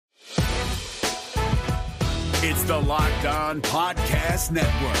It's the Locked On Podcast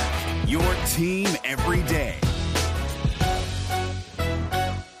Network, your team every day.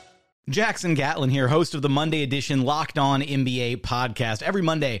 Jackson Gatlin here, host of the Monday edition Locked On NBA podcast. Every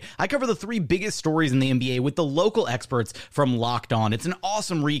Monday, I cover the three biggest stories in the NBA with the local experts from Locked On. It's an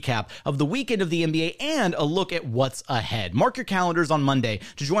awesome recap of the weekend of the NBA and a look at what's ahead. Mark your calendars on Monday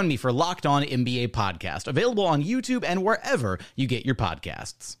to join me for Locked On NBA podcast, available on YouTube and wherever you get your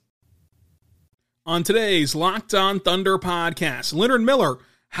podcasts. On today's Locked On Thunder podcast, Leonard Miller.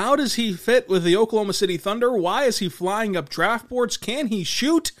 How does he fit with the Oklahoma City Thunder? Why is he flying up draft boards? Can he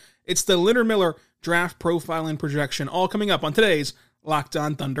shoot? It's the Leonard Miller Draft Profile and Projection, all coming up on today's Locked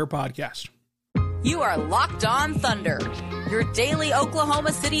On Thunder podcast. You are Locked On Thunder, your daily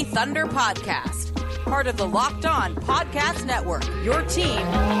Oklahoma City Thunder podcast. Part of the Locked On Podcast Network, your team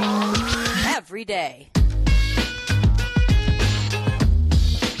every day.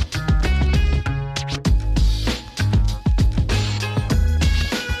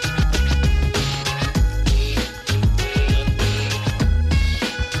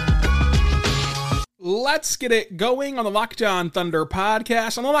 Let's get it going on the Locked On Thunder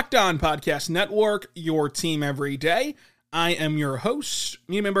podcast, on the Locked On Podcast Network, your team every day. I am your host,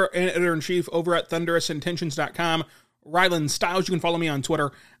 media member and editor-in-chief over at thunderousintentions.com, Rylan Stiles. You can follow me on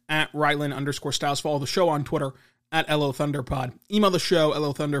Twitter at Rylan_Stiles. Follow the show on Twitter at LOThunderPod. Email the show,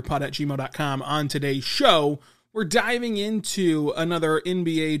 LOThunderPod@gmail.com. On today's show, we're diving into another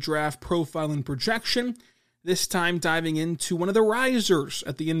NBA draft profile and projection, this time diving into one of the risers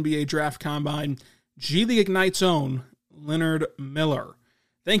at the NBA Draft Combine, G League Ignite's own Leonard Miller.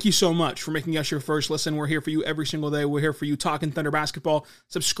 Thank you so much for making us your first listen. We're here for you every single day. We're here for you talking Thunder basketball.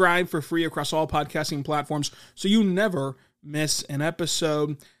 Subscribe for free across all podcasting platforms so you never miss an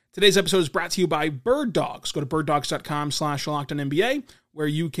episode. Today's episode is brought to you by Bird Dogs. Go to birddogs.com/LockedOnNBA where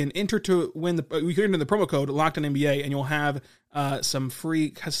you can enter the promo code LockedOnNBA and you'll have some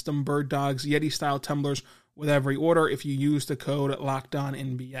free custom Bird Dogs Yeti style tumblers with every order if you use the code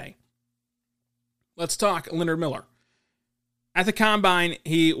LockedOnNBA. Let's talk Leonard Miller. At the Combine,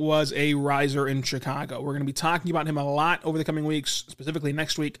 he was a riser in Chicago. We're going to be talking about him a lot over the coming weeks, specifically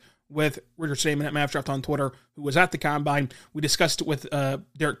next week with Richard Stamen at Mavdraft on Twitter, who was at the Combine. We discussed with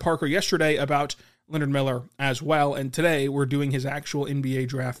Derek Parker yesterday about Leonard Miller as well, and today we're doing his actual NBA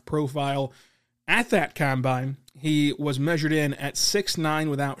draft profile. At that Combine, he was measured in at 6'9"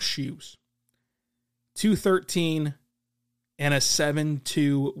 without shoes, 213 and a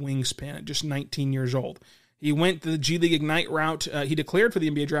 7'2" wingspan at just 19 years old. He went the G League Ignite route. He declared for the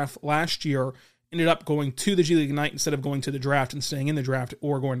NBA draft last year, ended up going to the G League Ignite instead of going to the draft and staying in the draft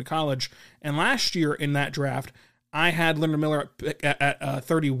or going to college. And last year in that draft, I had Leonard Miller at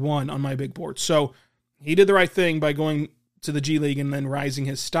 31 on my big board. So he did the right thing by going to the G League and then rising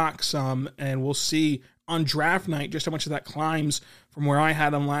his stock some. And we'll see on draft night just how much of that climbs from where I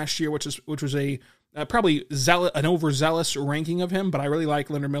had him last year, which was a probably an overzealous ranking of him, but I really like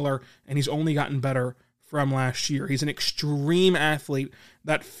Leonard Miller, and he's only gotten better from last year. He's an extreme athlete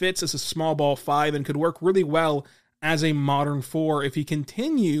that fits as a small ball 5 and could work really well as a modern 4 if he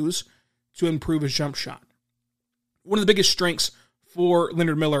continues to improve his jump shot. One of the biggest strengths for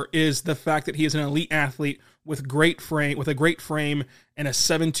Leonard Miller is the fact that he is an elite athlete with a great frame and a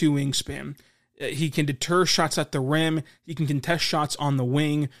 7'2" wingspan. He can deter shots at the rim. He can contest shots on the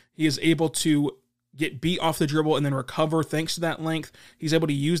wing. He is able to get beat off the dribble and then recover thanks to that length. He's able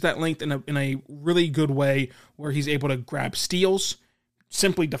to use that length in a really good way where he's able to grab steals,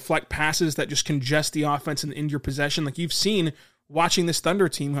 simply deflect passes that just congest the offense and end your possession. Like you've seen watching this Thunder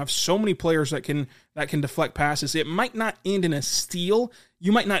team who have so many players that can deflect passes. It might not end in a steal.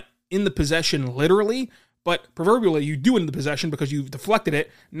 You might not end the possession literally, but proverbially you do end the possession because you've deflected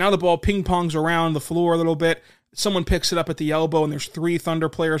it. Now the ball ping-pongs around the floor a little bit. Someone picks it up at the elbow, and there's 3 Thunder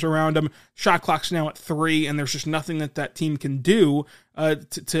players around him. Shot clock's now at 3, and there's just nothing that team can do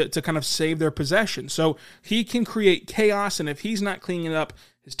to kind of save their possession. So he can create chaos, and if he's not cleaning it up,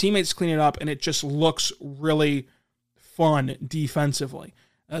 his teammates clean it up, and it just looks really fun defensively.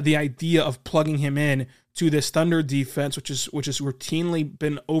 The idea of plugging him in to this Thunder defense, which has routinely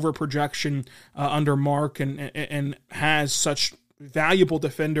been over projection under Mark, and has such valuable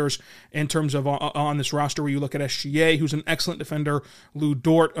defenders in terms of on this roster where you look at SGA, who's an excellent defender, Lou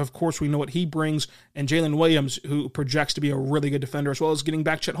Dort, of course, we know what he brings, and Jalen Williams, who projects to be a really good defender, as well as getting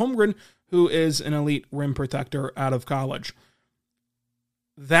back Chet Holmgren, who is an elite rim protector out of college.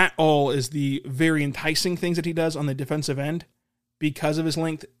 That all is the very enticing things that he does on the defensive end because of his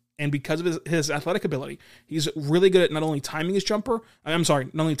length and because of his athletic ability. He's really good at not only timing his jump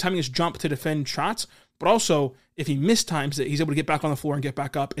to defend shots, but also if he mistimes it, he's able to get back on the floor and get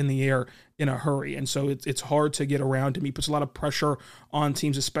back up in the air in a hurry. And so it's hard to get around him. He puts a lot of pressure on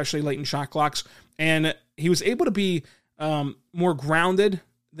teams, especially late in shot clocks. And he was able to be more grounded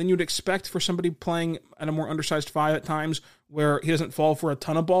than you'd expect for somebody playing at a more undersized 5 at times, where he doesn't fall for a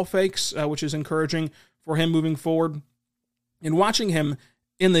ton of ball fakes, which is encouraging for him moving forward. And watching him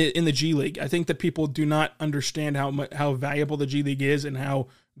in the G League, I think that people do not understand how valuable the G League is and how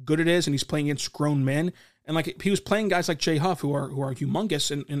good it is. And he's playing against grown men, and like he was playing guys like Jay Huff, who are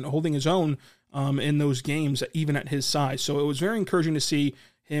humongous and holding his own in those games, even at his size. So it was very encouraging to see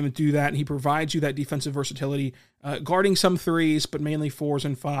him do that. And he provides you that defensive versatility, guarding some threes, but mainly 4s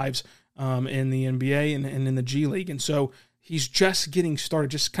and 5s in the NBA and in the G League. And so he's just getting started,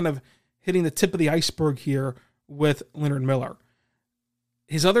 just kind of hitting the tip of the iceberg here with Leonard Miller.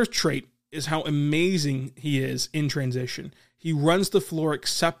 His other trait is how amazing he is in transition. He runs the floor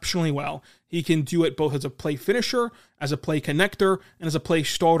exceptionally well. He can do it both as a play finisher, as a play connector, and as a play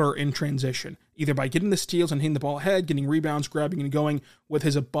starter in transition, either by getting the steals and hitting the ball ahead, getting rebounds, grabbing and going with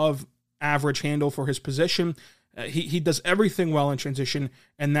his above average handle for his position. He does everything well in transition,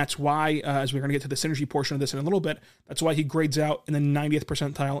 and that's why, as we're going to get to the synergy portion of this in a little bit, that's why he grades out in the 90th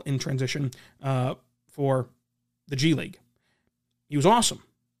percentile in transition for the G League. He was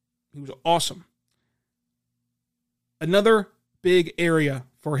awesome. Another big area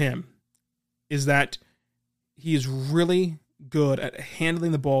for him is that he is really good at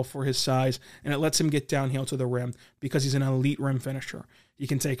handling the ball for his size, and it lets him get downhill to the rim because he's an elite rim finisher. He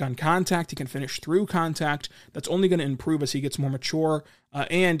can take on contact. He can finish through contact. That's only going to improve as he gets more mature,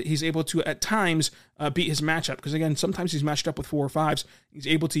 and he's able to, at times, beat his matchup because, again, sometimes he's matched up with 4 or 5s. He's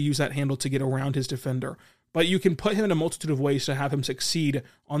able to use that handle to get around his defender. But you can put him in a multitude of ways to have him succeed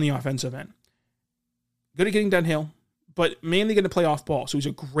on the offensive end. Good at getting downhill, but mainly going to play off ball. So he's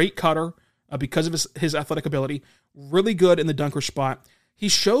a great cutter because of his athletic ability. Really good in the dunker spot. He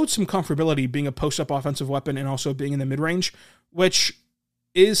showed some comfortability being a post-up offensive weapon and also being in the mid-range, which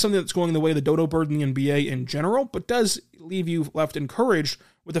is something that's going the way of the dodo bird in the NBA in general, but does leave you left encouraged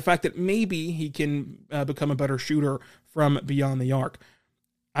with the fact that maybe he can become a better shooter from beyond the arc.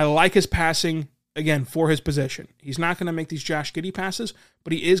 I like his passing. Again, for his position. He's not going to make these Josh Giddey passes,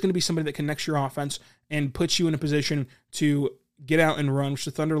 but he is going to be somebody that connects your offense and puts you in a position to get out and run, which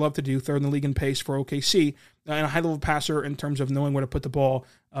the Thunder love to do, 3rd in the league in pace for OKC, and a high-level passer in terms of knowing where to put the ball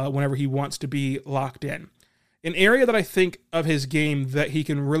whenever he wants to be locked in. An area that I think of his game that he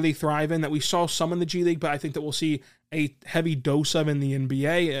can really thrive in, that we saw some in the G League, but I think that we'll see a heavy dose of in the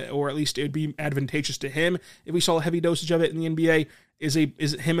NBA, or at least it would be advantageous to him if we saw a heavy dosage of it in the NBA, is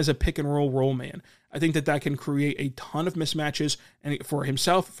him as a pick-and-roll man. I think that can create a ton of mismatches and for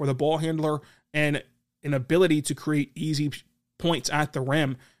himself, for the ball handler, and an ability to create easy points at the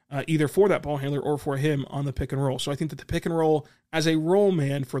rim, either for that ball handler or for him on the pick-and-roll. So I think that the pick-and-roll as a roll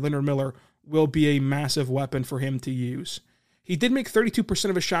man for Leonard Miller will be a massive weapon for him to use. He did make 32%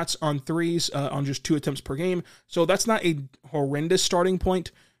 of his shots on threes on just 2 attempts per game, so that's not a horrendous starting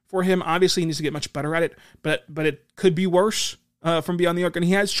point for him. Obviously, he needs to get much better at it, but it could be worse from beyond the arc, and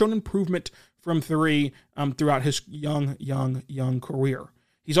he has shown improvement from 3 throughout his young career.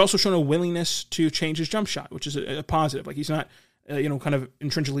 He's also shown a willingness to change his jump shot, which is a positive. Like, he's not kind of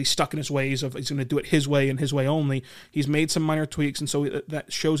intrinsically stuck in his ways of he's going to do it his way and his way only. He's made some minor tweaks, and so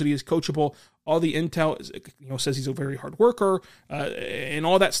that shows that he is coachable. All the intel says he's a very hard worker, and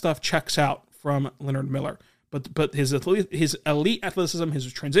all that stuff checks out from Leonard Miller. But his elite athleticism,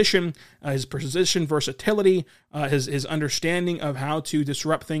 his transition, his position versatility, his understanding of how to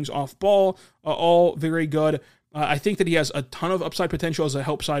disrupt things off ball, all very good. I think that he has a ton of upside potential as a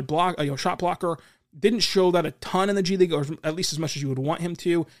help side shot blocker. Didn't show that a ton in the G League, or at least as much as you would want him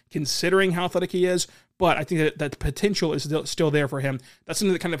to, considering how athletic he is. But I think that the potential is still there for him. That's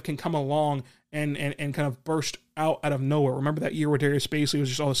something that kind of can come along and kind of burst out of nowhere. Remember that year where Darius Bazley was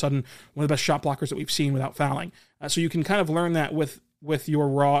just all of a sudden one of the best shot blockers that we've seen without fouling. So you can kind of learn that with your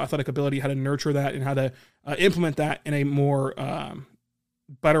raw athletic ability, how to nurture that and how to implement that in a more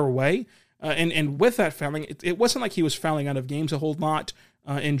better way. And with that fouling, it wasn't like he was fouling out of games a whole lot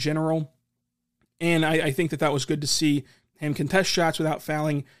in general. And I think that was good to see him contest shots without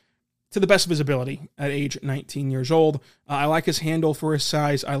fouling to the best of his ability at age 19 years old. I like his handle for his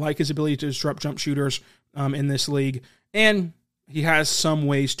size. I like his ability to disrupt jump shooters in this league. And he has some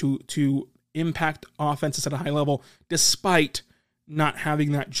ways to impact offenses at a high level, despite not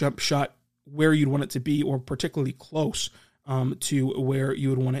having that jump shot where you'd want it to be, or particularly close to where you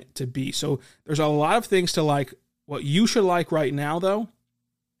would want it to be. So there's a lot of things to like. What you should like right now, though,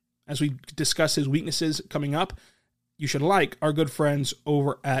 as we discuss his weaknesses coming up, you should like our good friends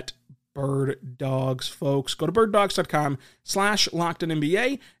over at Bird Dogs, folks. Go to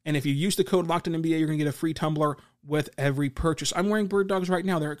birddogs.com/LockedOnNBA, and if you use the code LockedOnNBA, you're going to get a free tumbler with every purchase. I'm wearing Bird Dogs right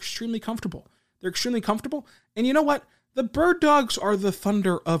now. They're extremely comfortable. And you know what? The Bird Dogs are the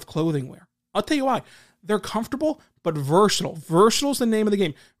Thunder of clothing wear. I'll tell you why. They're comfortable, but versatile. Versatile is the name of the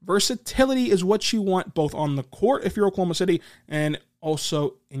game. Versatility is what you want both on the court if you're Oklahoma City and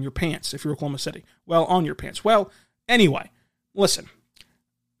also in your pants if you're Oklahoma City. Well, on your pants. Well, anyway, listen.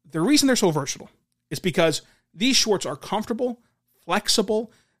 The reason they're so versatile is because these shorts are comfortable,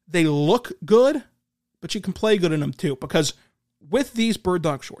 flexible, they look good, but you can play good in them too. Because with these Bird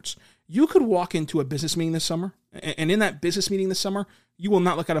Dog shorts, you could walk into a business meeting this summer, and in that business meeting this summer, you will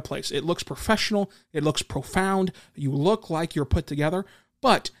not look out of place. It looks professional. It looks profound. You look like you're put together.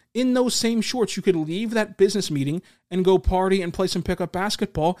 But in those same shorts, you could leave that business meeting and go party and play some pickup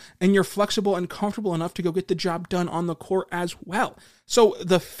basketball, and you're flexible and comfortable enough to go get the job done on the court as well. So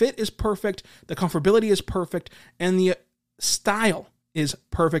the fit is perfect, the comfortability is perfect, and the style is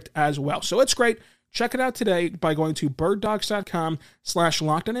perfect as well. So it's great. Check it out today by going to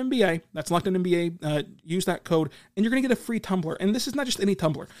birddogs.com/LockedOnNBA. That's LockedOnNBA. Use that code, and you're going to get a free tumbler. And this is not just any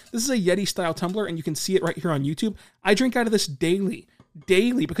tumbler. This is a Yeti-style tumbler, and you can see it right here on YouTube. I drink out of this daily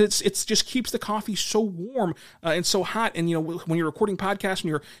because it's just keeps the coffee so warm and so hot. And, you know, when you're recording podcasts,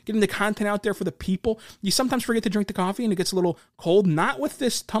 when you're getting the content out there for the people, you sometimes forget to drink the coffee and it gets a little cold. Not with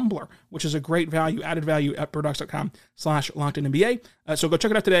this tumbler, which is a great value, added value at birddogs.com/LockedOnNBA. So go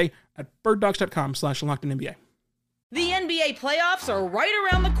check it out today at birddogs.com/LockedOnNBA. The NBA playoffs are right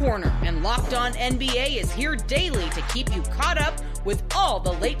around the corner, and Locked On NBA is here daily to keep you caught up with all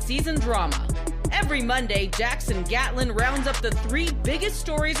the late season drama. Every Monday, Jackson Gatlin rounds up the 3 biggest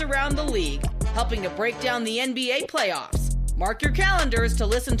stories around the league, helping to break down the NBA playoffs. Mark your calendars to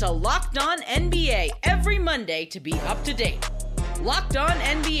listen to Locked On NBA every Monday to be up to date. Locked On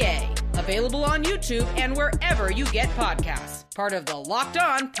NBA, available on YouTube and wherever you get podcasts. Part of the Locked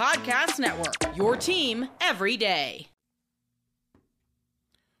On Podcast Network, your team every day.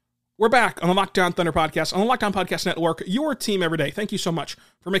 We're back on the Locked On Thunder podcast, on the Locked On Podcast Network, your team every day. Thank you so much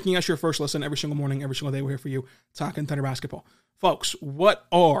for making us your first listen every single morning, every single day. We're here for you, talking Thunder basketball. Folks, what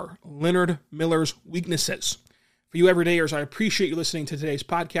are Leonard Miller's weaknesses? For you everydayers, I appreciate you listening to today's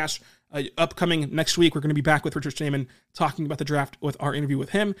podcast. Upcoming next week, we're going to be back with Richard Stamen talking about the draft with our interview with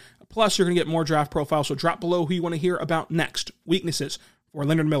him. Plus, you're going to get more draft profiles, so drop below who you want to hear about next. Weaknesses for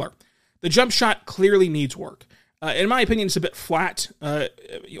Leonard Miller. The jump shot clearly needs work. In my opinion, it's a bit flat, a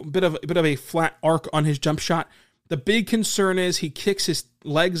bit of a flat arc on his jump shot. The big concern is he kicks his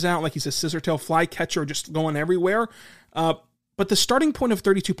legs out like he's a scissor tail fly catcher, just going everywhere. But the starting point of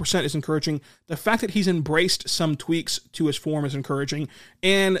 32% is encouraging. The fact that he's embraced some tweaks to his form is encouraging.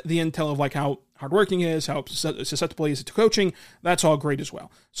 And the intel of like how hardworking he is, how susceptible he is to coaching, that's all great as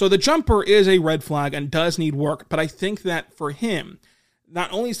well. So the jumper is a red flag and does need work. But I think that for him,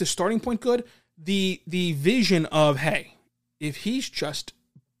 not only is the starting point good, the vision of, hey, if he's just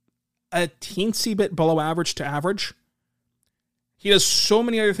a teensy bit below average to average, he does so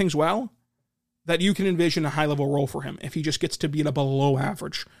many other things well that you can envision a high-level role for him if he just gets to be a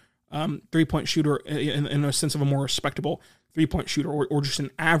below-average three-point shooter in a sense of a more respectable three-point shooter, or just an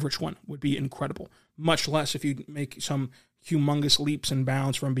average one would be incredible. Much less if you make some humongous leaps and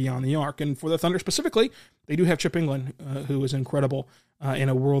bounds from beyond the arc. And for the Thunder specifically, they do have Chip England, who is incredible and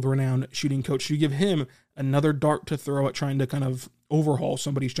a world-renowned shooting coach. You give him another dart to throw at trying to kind of overhaul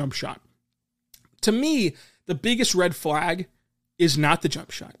somebody's jump shot. To me, the biggest red flag is not the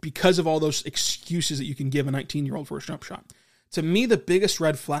jump shot, because of all those excuses that you can give a 19-year-old for his jump shot. To me, the biggest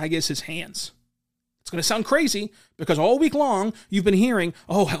red flag is his hands. It's going to sound crazy, because all week long, you've been hearing,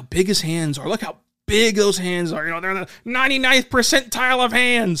 oh, how big his hands are. Look how big those hands are. You know, they're in the 99th percentile of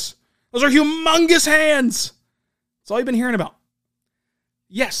hands. Those are humongous hands. That's all you've been hearing about.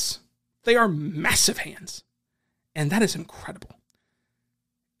 Yes, they are massive hands, and that is incredible.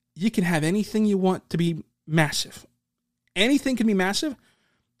 You can have anything you want to be massive. Anything can be massive.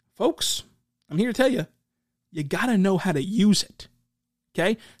 Folks, I'm here to tell you, you got to know how to use it.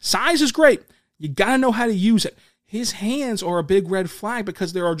 Okay? Size is great. You got to know how to use it. His hands are a big red flag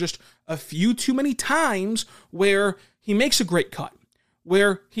because there are just a few too many times where he makes a great cut,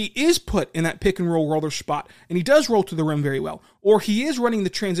 where he is put in that pick and roll roller spot, and he does roll to the rim very well, or he is running the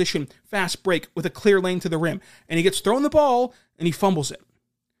transition fast break with a clear lane to the rim, and he gets thrown the ball, and he fumbles it.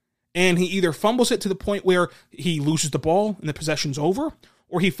 And he either fumbles it to the point where he loses the ball and the possession's over,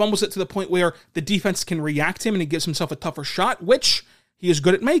 or he fumbles it to the point where the defense can react him and he gives himself a tougher shot, which he is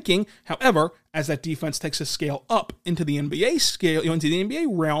good at making. However, as that defense takes a scale up into the NBA scale, into the NBA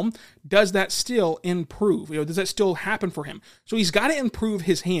realm, does that still improve? Does that still happen for him? So he's got to improve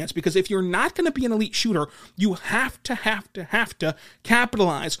his hands, because if you're not going to be an elite shooter, you have to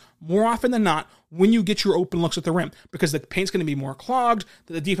capitalize more often than not when you get your open looks at the rim, because the paint's going to be more clogged,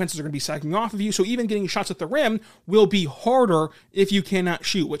 the defenses are going to be sagging off of you, so even getting shots at the rim will be harder if you cannot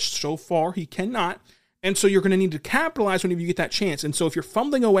shoot, which so far he cannot. And so you're going to need to capitalize whenever you get that chance. And so if you're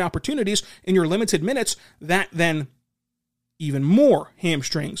fumbling away opportunities in your limited minutes, that then even more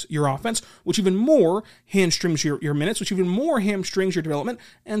hamstrings your offense, which even more hamstrings your minutes, which even more hamstrings your development,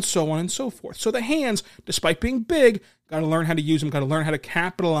 and so on and so forth. So the hands, despite being big, got to learn how to use them, got to learn how to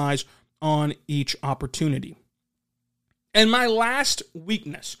capitalize on each opportunity. And my last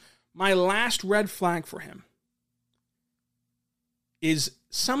weakness, my last red flag for him is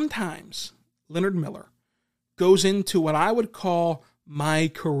sometimes Leonard Miller goes into what I would call my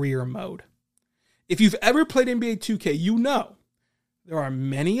career mode. If you've ever played NBA 2K, you know there are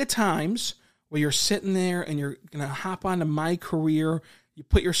many a times where you're sitting there and you're going to hop onto my career, you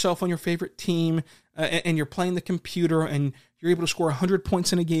put yourself on your favorite team, and you're playing the computer, and you're able to score 100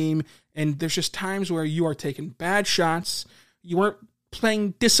 points in a game, and there's just times where you are taking bad shots, you aren't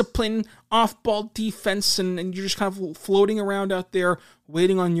playing disciplined off-ball defense, and you're just kind of floating around out there,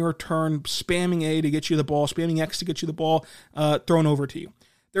 waiting on your turn, spamming A to get you the ball, spamming X to get you the ball thrown over to you.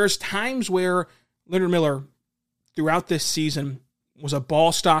 There's times where Leonard Miller, throughout this season, was a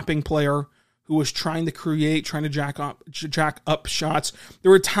ball-stopping player who was trying to create, trying to jack up shots.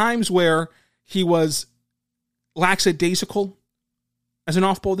 There were times where he was lackadaisical as an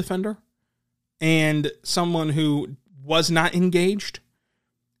off-ball defender and someone who was not engaged.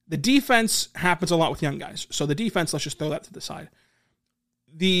 The defense happens a lot with young guys. So the defense, let's just throw that to the side.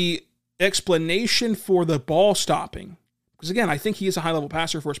 The explanation for the ball stopping, because again, I think he is a high-level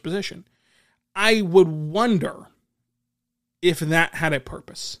passer for his position. I would wonder if that had a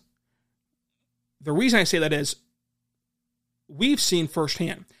purpose. The reason I say that is we've seen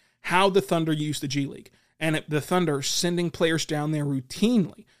firsthand how the Thunder use the G League, and the Thunder sending players down there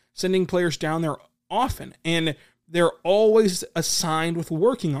routinely, sending players down there often, and they're always assigned with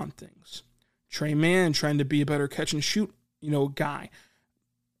working on things. Trey Mann trying to be a better catch and shoot, guy.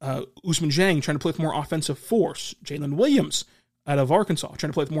 Ousmane Dieng trying to play with more offensive force. Jalen Williams out of Arkansas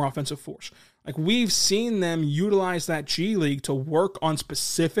trying to play with more offensive force. Like, we've seen them utilize that G League to work on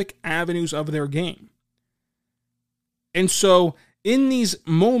specific avenues of their game. And so in these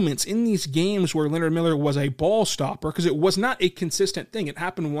moments, in these games where Leonard Miller was a ball stopper, because it was not a consistent thing, it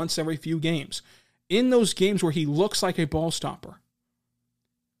happened once every few games. In those games where he looks like a ball stopper,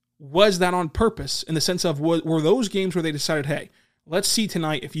 was that on purpose, in the sense of, were those games where they decided, hey, let's see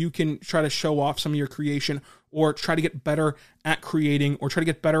tonight if you can try to show off some of your creation, or try to get better at creating, or try to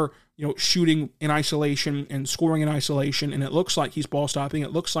get better, shooting in isolation and scoring in isolation, and it looks like he's ball stopping,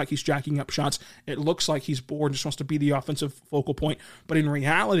 it looks like he's jacking up shots, it looks like he's bored and just wants to be the offensive focal point, but in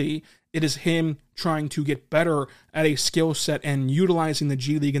reality, it is him trying to get better at a skill set and utilizing the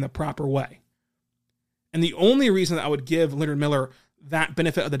G League in the proper way. And the only reason that I would give Leonard Miller that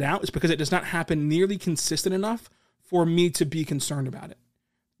benefit of the doubt is because it does not happen nearly consistent enough for me to be concerned about it.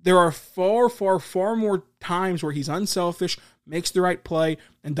 There are far, far, far more times where he's unselfish, makes the right play,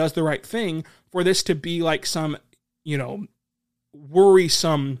 and does the right thing for this to be like some,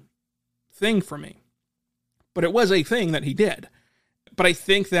 worrisome thing for me. But it was a thing that he did. But I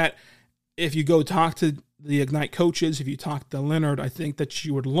think that if you go talk to the Ignite coaches, if you talk to Leonard, I think that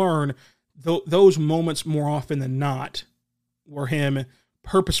you would learn those moments more often than not were him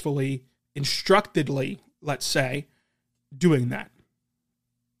purposefully, instructedly, let's say, doing that.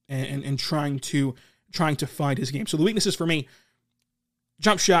 And trying to find his game. So the weaknesses for me: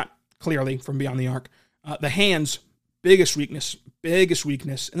 jump shot, clearly from beyond the arc. The hands, biggest weakness.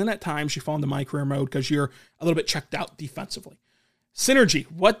 And then at times you fall into my career mode because you're a little bit checked out defensively. Synergy.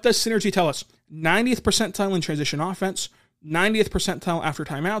 What does synergy tell us? 90th percentile in transition offense, 90th percentile after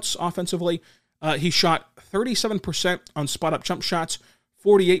timeouts offensively. He shot 37% on spot-up jump shots,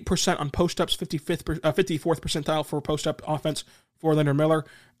 48% on post-ups, 54th percentile for post-up offense for Leonard Miller.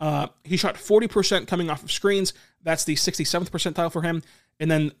 He shot 40% coming off of screens. That's the 67th percentile for him. And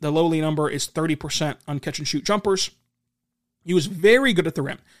then the lowly number is 30% on catch-and-shoot jumpers. He was very good at the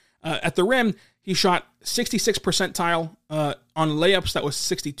rim. At the rim, he shot 66th percentile on layups. That was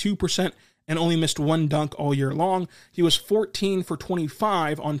 62%, and only missed one dunk all year long. He was 14 for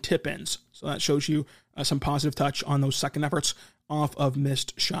 25 on tip-ins. So that shows you some positive touch on those second efforts off of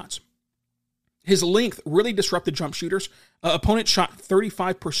missed shots. His length really disrupted jump shooters. Opponents shot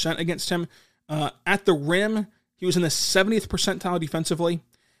 35% against him. At the rim, He was in the 70th percentile defensively.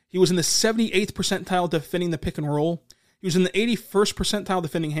 He was in the 78th percentile defending the pick and roll. He was in the 81st percentile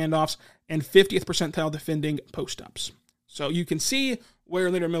defending handoffs and 50th percentile defending post-ups. So you can see where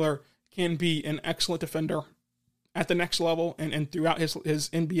Leonard Miller can be an excellent defender at the next level and throughout his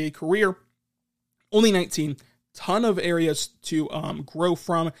NBA career. Only 19, ton of areas to grow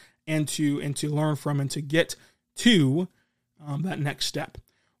from and to learn from and to get to that next step.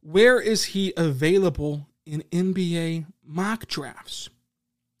 Where is he available in NBA mock drafts?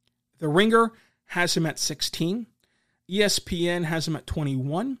 The Ringer has him at 16. ESPN has him at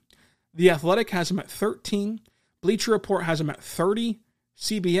 21. The Athletic has him at 13. Bleacher Report has him at 30.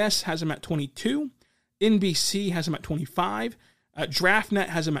 CBS has him at 22. NBC has him at 25. DraftNet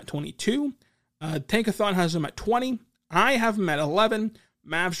has him at 22. Tankathon has him at 20. I have him at 11.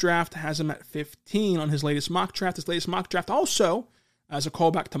 Mavs Draft has him at 15 on his latest mock draft. His latest mock draft also, as a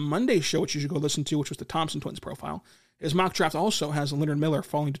callback to Monday's show, which you should go listen to, which was the Thompson Twins profile, his mock draft also has Leonard Miller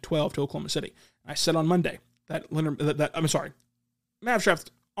falling to 12 to Oklahoma City. I said on Monday that Mavs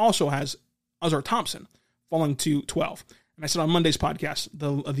Draft also has Azar Thompson falling to 12. And I said on Monday's podcast,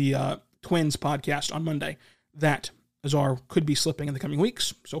 the Twins podcast on Monday, that Azar could be slipping in the coming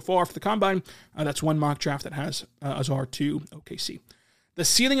weeks. So far for the Combine, that's one mock draft that has Azar to OKC. The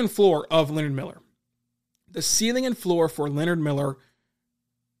ceiling and floor of Leonard Miller. The ceiling and floor for Leonard Miller,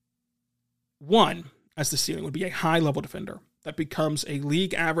 one, as the ceiling, would be a high-level defender that becomes a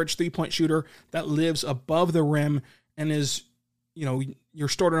league average three-point shooter that lives above the rim and is, your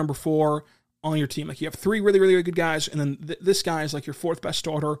starter number 4 on your team. Like, you have 3 really, really, really good guys, and then this guy is like your 4th best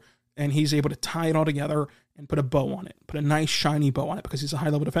starter, and he's able to tie it all together and put a bow on it, put a nice, shiny bow on it, because he's a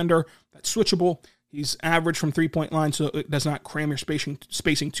high-level defender that's switchable. He's average from three-point line, so it does not cram your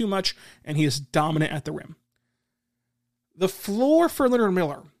spacing too much, and he is dominant at the rim. The floor for Leonard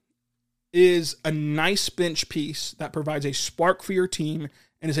Miller is a nice bench piece that provides a spark for your team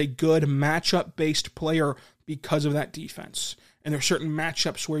and is a good matchup-based player because of that defense. And there are certain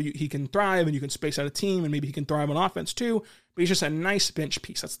matchups where he can thrive and you can space out a team, and maybe he can thrive on offense too, but he's just a nice bench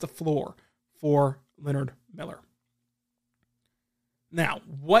piece. That's the floor for Leonard Miller. Now,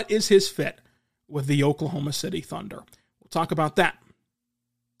 what is his fit with the Oklahoma City Thunder? We'll talk about that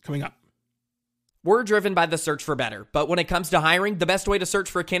coming up. We're driven by the search for better, but when it comes to hiring, the best way to search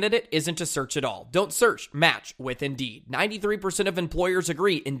for a candidate isn't to search at all. Don't search, match with Indeed. 93% of employers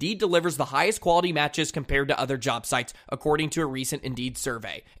agree Indeed delivers the highest quality matches compared to other job sites, according to a recent Indeed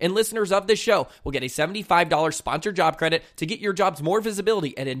survey. And listeners of this show will get a $75 sponsored job credit to get your jobs more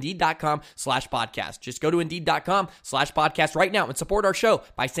visibility at Indeed.com/podcast. Just go to Indeed.com/podcast right now and support our show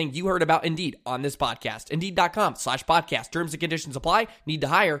by saying you heard about Indeed on this podcast. Indeed.com/podcast. Terms and conditions apply. Need to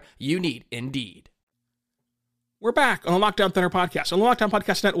hire? You need Indeed. We're back on the Lockdown Thunder podcast, on the Lockdown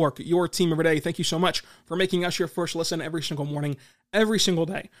Podcast Network, your team every day. Thank you so much for making us your first listen every single morning, every single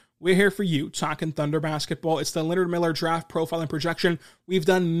day. We're here for you, talking Thunder basketball. It's the Leonard Miller Draft Profile and Projection. We've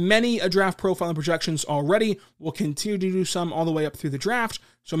done many a draft profile and projections already. We'll continue to do some all the way up through the draft,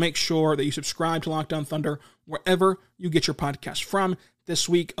 so make sure that you subscribe to Lockdown Thunder wherever you get your podcast from. This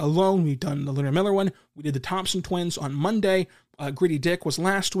week alone, we've done the Leonard Miller one. We did the Thompson Twins on Monday. Gritty Dick was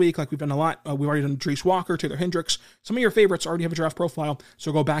last week. Like, we've done a lot. We've already done Drees Walker, Taylor Hendricks. Some of your favorites already have a draft profile,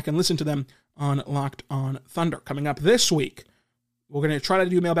 so go back and listen to them on Locked on Thunder. Coming up this week, we're going to try to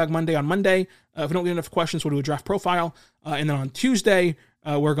do Mailbag Monday on Monday. If we don't get enough questions, we'll do a draft profile. And then on Tuesday,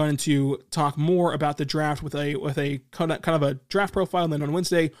 we're going to talk more about the draft with a kind of a draft profile. And then on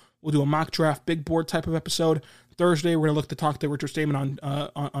Wednesday, we'll do a mock draft big board type of episode. Thursday, we're going to look to talk to Richard Stamen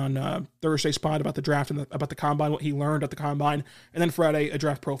on Thursday's pod about the draft and about the Combine, what he learned at the Combine. And then Friday, a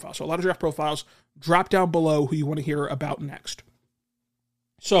draft profile. So a lot of draft profiles. Drop down below who you want to hear about next.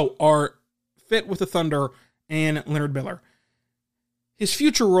 So our fit with the Thunder and Leonard Miller. His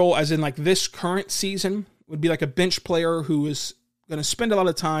future role, as in like this current season, would be like a bench player who is going to spend a lot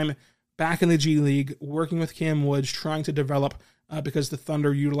of time back in the G League, working with Cam Woods, trying to develop because the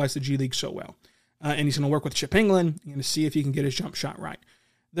Thunder utilize the G League so well. And he's going to work with Chip England and to see if he can get his jump shot right.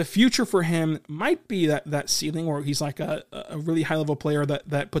 The future for him might be that ceiling where he's like a really high-level player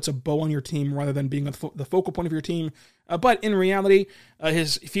that puts a bow on your team rather than being the focal point of your team. But in reality,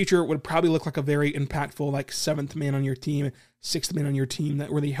 his future would probably look like a very impactful, like 7th man on your team, 6th man on your team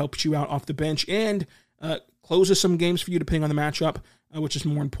that really helps you out off the bench and closes some games for you depending on the matchup, which is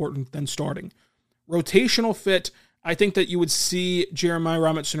more important than starting. Rotational fit, I think that you would see Jeremiah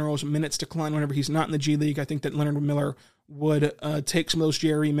Robinson-Earl's minutes decline whenever he's not in the G League. I think that Leonard Miller would take some of those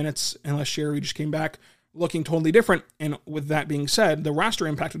Jerry minutes, unless Jerry just came back looking totally different. And with that being said, the roster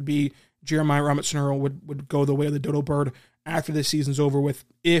impact would be Jeremiah Robinson-Earl would go the way of the Dodo Bird after this season's over with,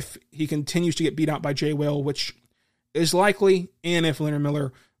 if he continues to get beat out by Jay Will, which is likely, and if Leonard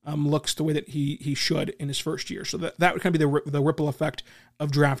Miller looks the way that he should in his first year. So that would kind of be the ripple effect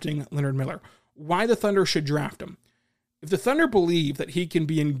of drafting Leonard Miller. Why the Thunder should draft him? If the Thunder believe that he can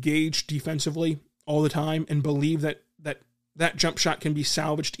be engaged defensively all the time and believe that jump shot can be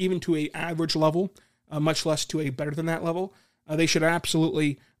salvaged even to a average level, much less to a better than that level, they should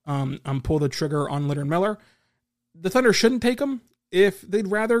absolutely pull the trigger on Leonard Miller. The Thunder shouldn't take him if they'd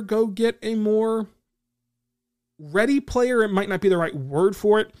rather go get a more ready player. It might not be the right word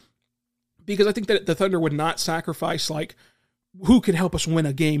for it, because I think that the Thunder would not sacrifice like who could help us win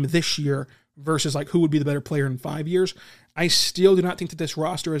a game this year versus like who would be the better player in 5 years. I still do not think that this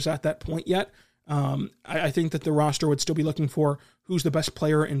roster is at that point yet. I think that the roster would still be looking for who's the best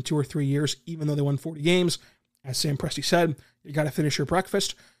player in 2 or 3 years, even though they won 40 games. As Sam Presti said, you got to finish your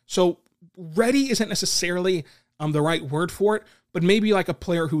breakfast. So ready isn't necessarily the right word for it, but maybe like a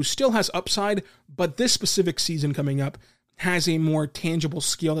player who still has upside, but this specific season coming up has a more tangible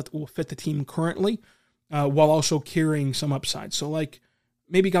skill that will fit the team currently, while also carrying some upside. So like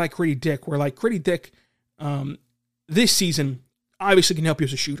maybe a guy like Gritty Dick, where like Gritty Dick this season obviously can help you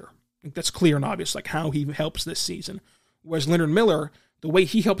as a shooter. I think that's clear and obvious, like how he helps this season. Whereas Leonard Miller, the way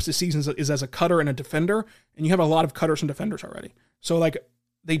he helps this season is as a cutter and a defender, and you have a lot of cutters and defenders already. So like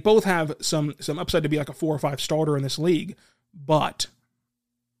they both have some upside to be like a 4 or 5 starter in this league, but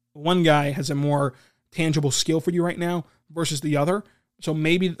one guy has a more tangible skill for you right now versus the other. So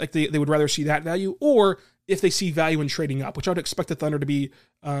maybe like they would rather see that value, or if they see value in trading up, which I would expect the Thunder to be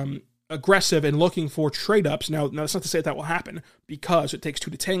aggressive and looking for trade ups. Now that's not to say that will happen, because it takes 2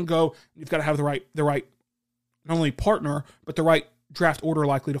 to tango. You've got to have the right not only partner, but the right draft order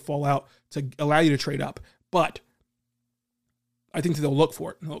likely to fall out to allow you to trade up. But I think that they'll look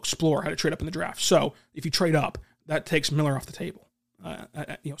for it and they'll explore how to trade up in the draft. So if you trade up, that takes Miller off the table.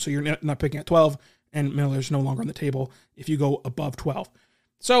 So you're not picking at 12, and Miller's no longer on the table if you go above 12.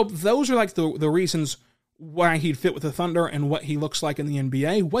 So those are like the reasons why he'd fit with the Thunder and what he looks like in the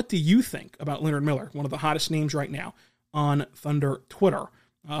NBA. What do you think about Leonard Miller, one of the hottest names right now on Thunder Twitter?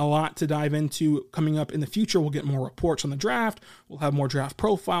 A lot to dive into coming up in the future. We'll get more reports on the draft. We'll have more draft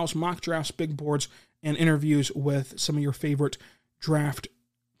profiles, mock drafts, big boards, and interviews with some of your favorite draft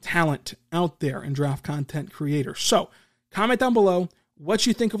talent out there and draft content creators. So comment down below what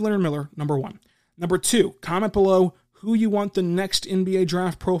you think of Leonard Miller, number 1. Number 2, comment below who you want the next NBA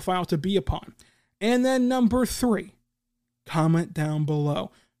draft profile to be upon. And then number 3, comment down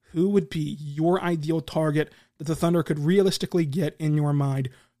below who would be your ideal target that the Thunder could realistically get in your mind.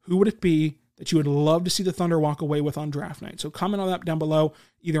 Who would it be that you would love to see the Thunder walk away with on draft night? So comment on that down below,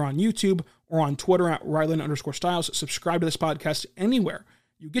 either on YouTube or on Twitter at Ryland_Styles. Subscribe to this podcast anywhere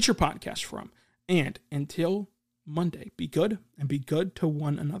you get your podcast from. And until Monday, be good and be good to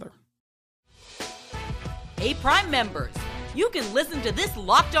one another. Hey, Prime members, you can listen to this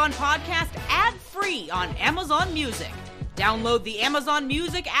Locked On podcast ad-free on Amazon Music. Download the Amazon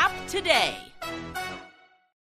Music app today.